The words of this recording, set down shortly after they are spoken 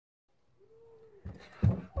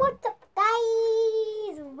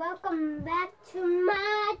welcome back to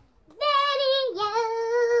my video.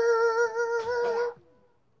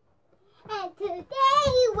 And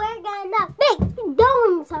today we're gonna be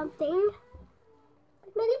doing something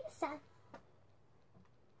with Melissa.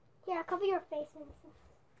 Here, cover your face, Melissa.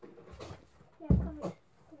 Here, cover it.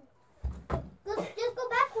 Just go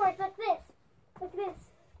backwards like this. Like this.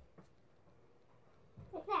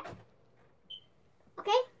 Like that.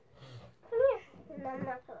 Okay? Come here. No, I'm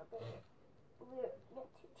not gonna be here. We're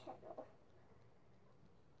YouTube channel.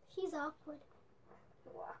 She's awkward.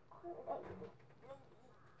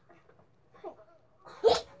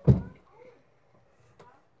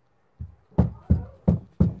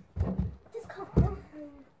 Just come on.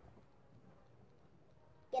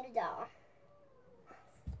 Get a doll.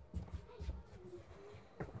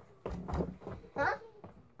 Huh?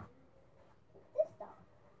 This doll.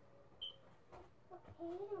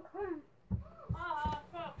 Okay, come.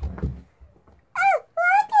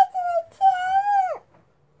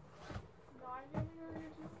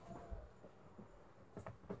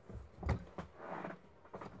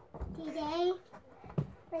 Today,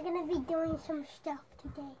 we're gonna be doing some stuff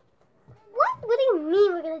today. What? What do you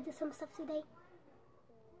mean we're gonna do some stuff today?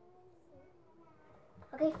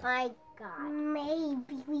 Okay, fine, God.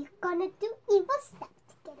 Maybe we're gonna do evil stuff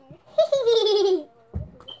together.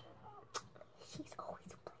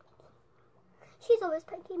 She's always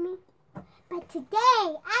pranking me. But today,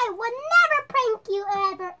 I will never prank you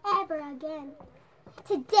ever again.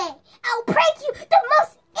 Today, I'll prank you the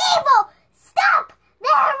most evil stuff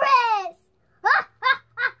there is!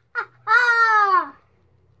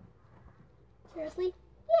 Seriously?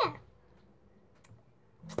 Yeah.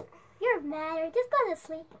 You're mad. Just go to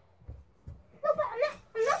sleep. No, but I'm not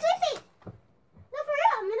sleeping. No, for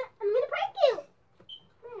real. I'm gonna prank you.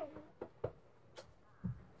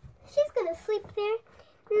 She's gonna sleep there,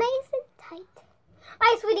 nice and tight.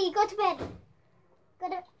 Alright, sweetie, go to bed. Go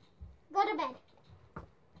to bed.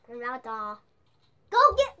 I'm not a doll.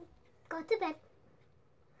 Go to bed.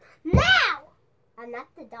 Now! I'm not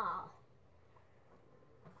the doll.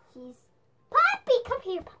 She's Puppy. Come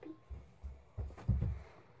here, Puppy.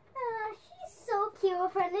 She's so cute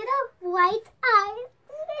with her little white eyes.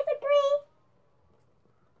 Do you guys agree?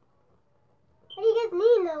 What do you guys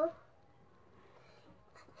mean, though?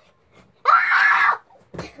 Ah!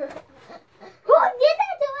 Who did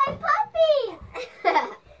that to my puppy?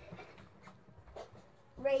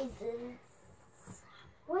 Raisins.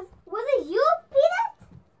 Was it you, Peanut?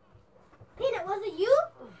 Peanut, was it you?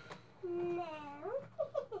 No.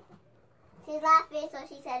 She's laughing, so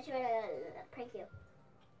she said she would prank you.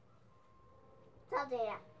 Stop doing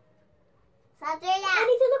that. Stop doing that. I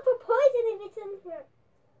need to look for poison if it's in here.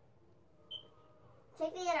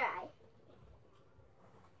 Check the other eye.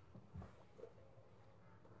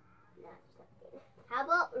 No, it's not good. How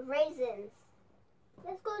about raisins?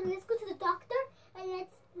 Let's go to the doctor and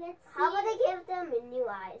let's see. How about they give them new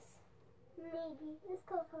eyes? Maybe. Let's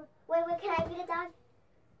go for. Wait, can I be the dog?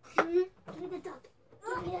 Give me the dog.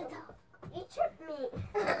 Give me the dog. You tripped me.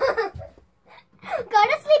 Go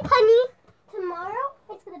to sleep, honey. Tomorrow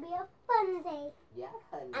it's gonna be a fun day. Yeah,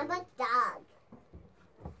 honey. I'm a dog.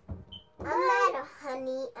 I'm not a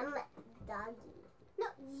honey. I'm a doggy. No,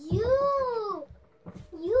 you.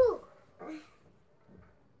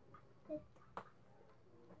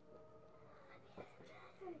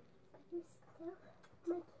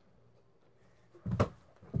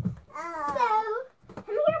 So, come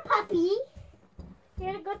here, puppy.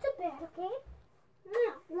 You're gonna go to bed, okay?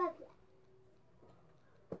 No, love you.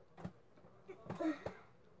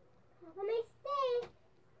 Have a nice day.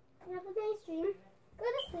 Have a nice dream. Go to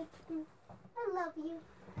sleep. I love you.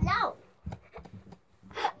 No.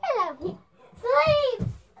 I love you. Sleep.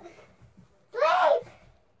 Sleep.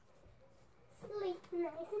 Sleep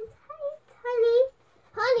nice and tight, honey.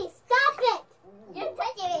 Honey, stop it. You're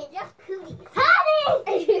touching it. Just cooties.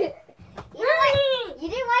 Honey. You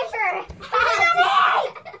didn't wash your hands.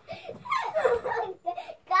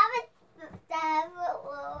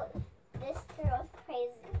 This girl's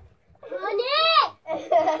crazy. Honey!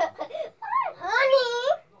 Honey!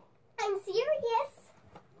 I'm serious.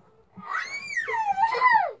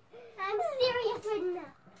 I'm serious right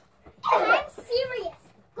now. I'm serious.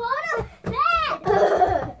 Go to bed.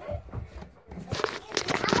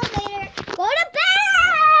 Elevator. Go to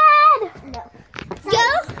bed. No.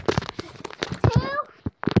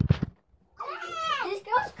 This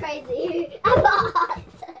girl's crazy. I'm not.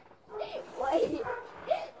 Wait.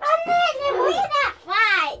 Le voy a dar.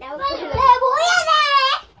 Fine. Le voy a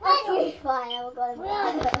dar. Okay, fine. I will go to bed.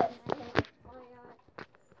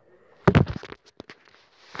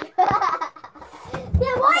 Le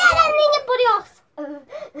voy a dar, niña, por Dios.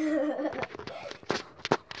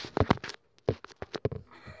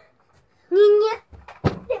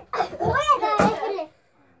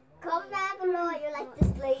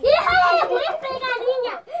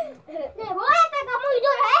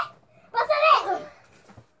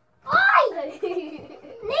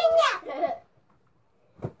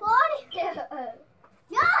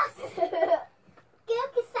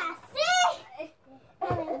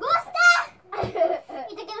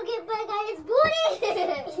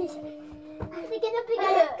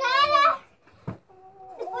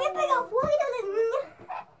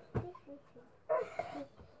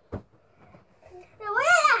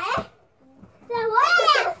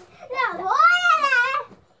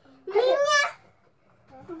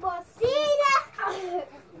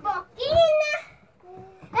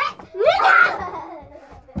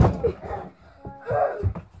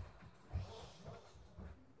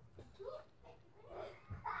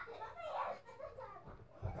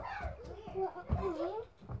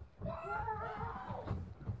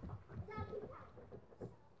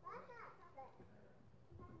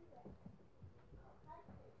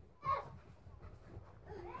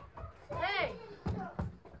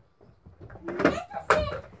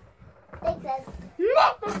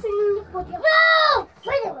 No!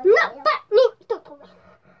 No!